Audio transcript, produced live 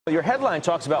Your headline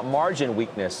talks about margin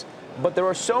weakness, but there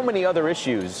are so many other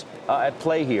issues at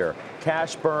play here.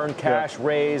 Cash burn, cash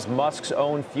raise, Musk's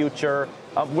own future.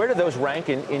 Where do those rank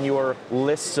in your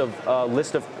list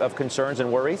of concerns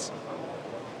and worries?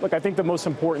 Look, I think the most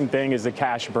important thing is the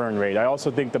cash burn rate. I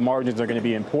also think the margins are going to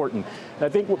be important. And I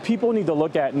think what people need to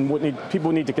look at and what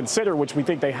people need to consider, which we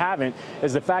think they haven't,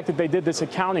 is the fact that they did this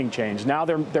accounting change. Now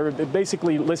they're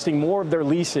basically listing more of their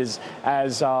leases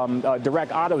as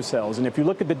direct auto sales. And if you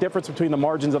look at the difference between the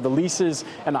margins of the leases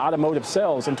and the automotive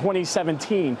sales, in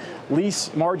 2017,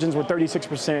 lease margins were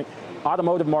 36%.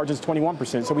 Automotive margins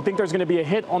 21%. So we think there's going to be a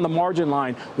hit on the margin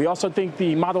line. We also think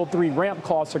the Model 3 ramp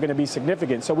costs are going to be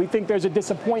significant. So we think there's a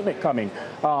disappointment coming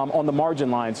on the margin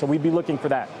line. So we'd be looking for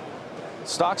that.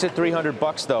 Stock's at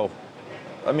 $300 though.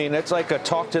 I mean, it's like a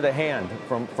talk to the hand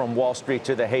from Wall Street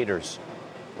to the haters,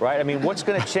 right? I mean, what's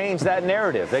going to change that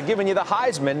narrative? They're giving you the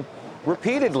Heisman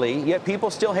repeatedly, yet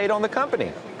people still hate on the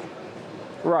company.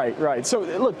 Right. So,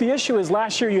 look, the issue is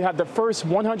last year you had the first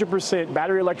 100%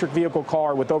 battery electric vehicle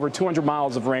car with over 200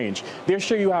 miles of range. This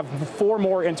year you have 4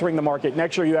 more entering the market.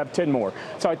 Next year you have 10 more.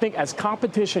 So I think as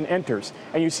competition enters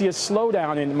and you see a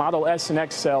slowdown in Model S and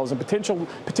X sales and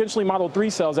potentially Model 3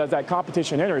 sales as that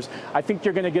competition enters, I think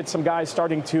you're going to get some guys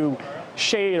starting to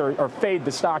shade or fade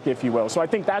the stock, if you will. So I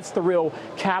think that's the real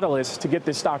catalyst to get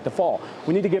this stock to fall.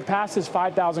 We need to get past this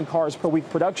 5,000 cars per week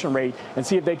production rate and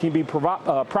see if they can be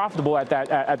profitable at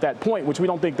that point, which we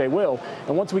don't think they will.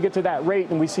 And once we get to that rate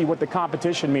and we see what the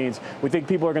competition means, we think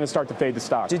people are going to start to fade the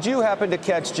stock. Did you happen to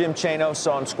catch Jim Chanos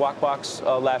on Squawk Box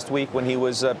last week when he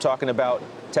was talking about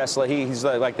Tesla? He's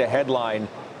like the headline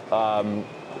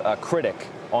critic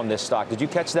on this stock. Did you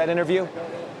catch that interview?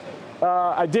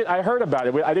 I did. I heard about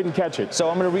it. I didn't catch it. So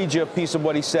I'm going to read you a piece of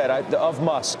what he said of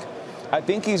Musk. I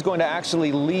think he's going to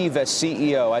actually leave as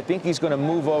CEO. I think he's going to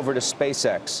move over to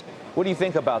SpaceX. What do you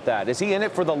think about that? Is he in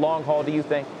it for the long haul, do you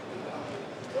think?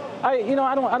 I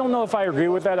don't know if I agree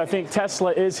with that. I think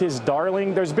Tesla is his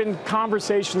darling. There's been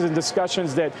conversations and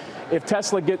discussions that if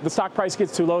the stock price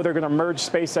gets too low, they're going to merge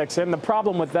SpaceX in. The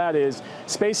problem with that is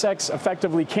SpaceX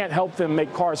effectively can't help them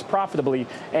make cars profitably,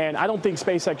 and I don't think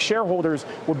SpaceX shareholders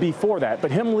would be for that. But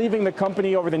him leaving the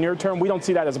company over the near term, we don't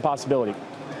see that as a possibility.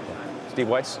 Steve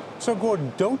Weiss? So,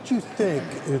 Gordon, don't you think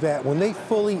that when they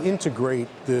fully integrate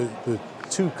the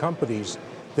two companies,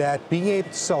 that being able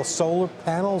to sell solar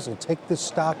panels will take this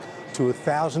stock to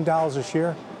 $1,000 a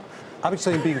share?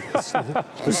 Obviously, I'm being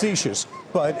facetious,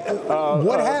 but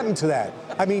what happened to that?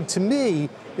 I mean, to me,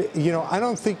 I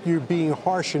don't think you're being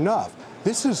harsh enough.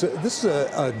 This is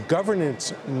a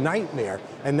governance nightmare,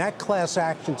 and that class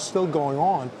action's still going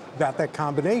on about that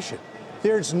combination.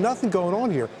 There's nothing going on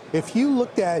here. If you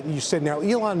looked at, you said, now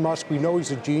Elon Musk, we know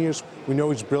he's a genius, we know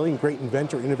he's brilliant, great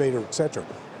inventor, innovator, etc.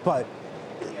 But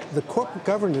the corporate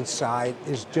governance side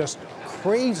is just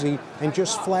crazy and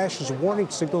just flashes warning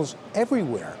signals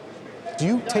everywhere. Do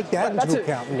you take that into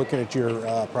account in looking at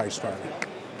your price target?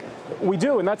 We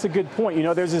do, and that's a good point.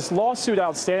 There's this lawsuit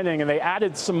outstanding, and they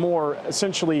added some more,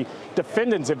 essentially,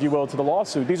 defendants, if you will, to the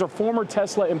lawsuit. These are former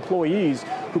Tesla employees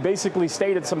who basically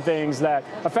stated some things that,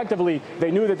 effectively, they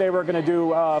knew that they were going to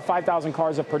do 5,000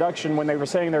 cars of production when they were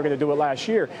saying they were going to do it last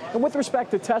year. And with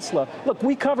respect to Tesla, look,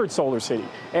 we covered Solar City,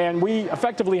 and we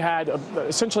effectively had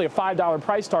essentially a $5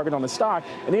 price target on the stock,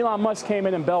 and Elon Musk came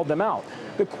in and bailed them out.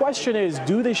 The question is,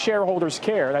 do the shareholders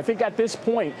care? And I think at this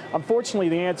point, unfortunately,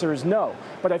 the answer is no.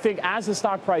 But I think as the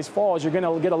stock price falls, you're going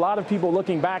to get a lot of people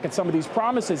looking back at some of these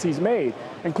promises he's made,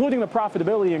 including the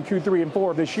profitability in Q3 and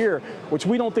 4 of this year, which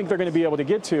we don't think they're going to be able to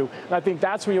get to. And I think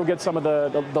that's where you'll get some of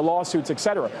the lawsuits, et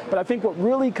cetera. But I think what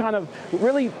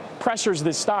really pressures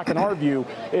this stock, in our view,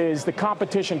 is the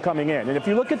competition coming in. And if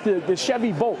you look at the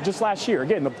Chevy Bolt just last year,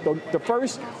 again, the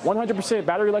first 100%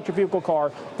 battery electric vehicle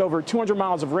car with over 200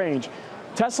 miles of range,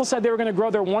 Tesla said they were going to grow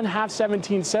their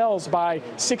 1/2/17 sales by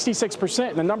 66%,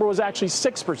 and the number was actually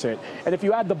 6%. And if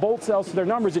you add the Bolt sales to their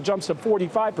numbers, it jumps to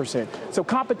 45%. So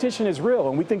competition is real,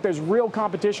 and we think there's real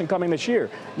competition coming this year.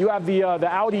 You have the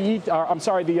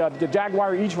the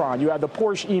Jaguar e-tron. You have the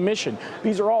Porsche e-mission.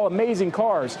 These are all amazing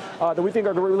cars that we think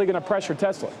are really going to pressure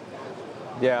Tesla.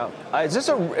 Yeah. Is this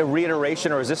a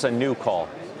reiteration, or is this a new call?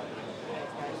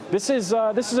 This is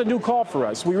a new call for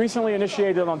us. We recently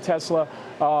initiated on Tesla.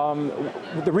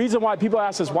 The reason why people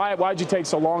ask us why'd you take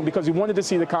so long, because we wanted to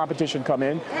see the competition come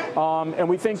in, and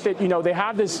we think that they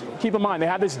have this. Keep in mind, they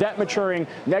have this debt maturing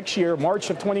next year, March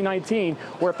of 2019,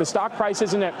 where if the stock price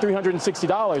isn't at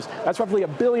 $360, that's roughly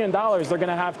 $1 billion they're going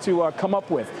to have to come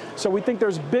up with. So we think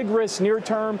there's big risk near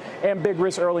term and big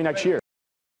risk early next year.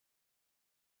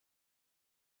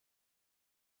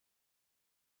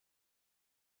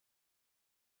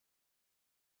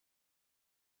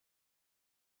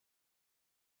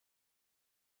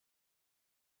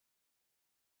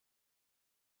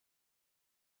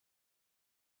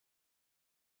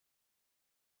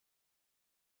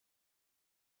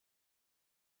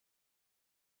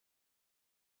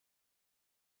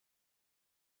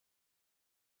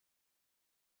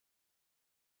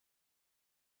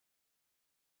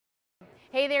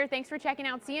 Hey there, thanks for checking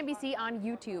out CNBC on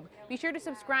YouTube. Be sure to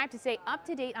subscribe to stay up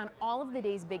to date on all of the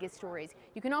day's biggest stories.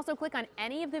 You can also click on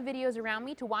any of the videos around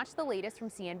me to watch the latest from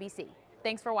CNBC.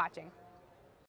 Thanks for watching.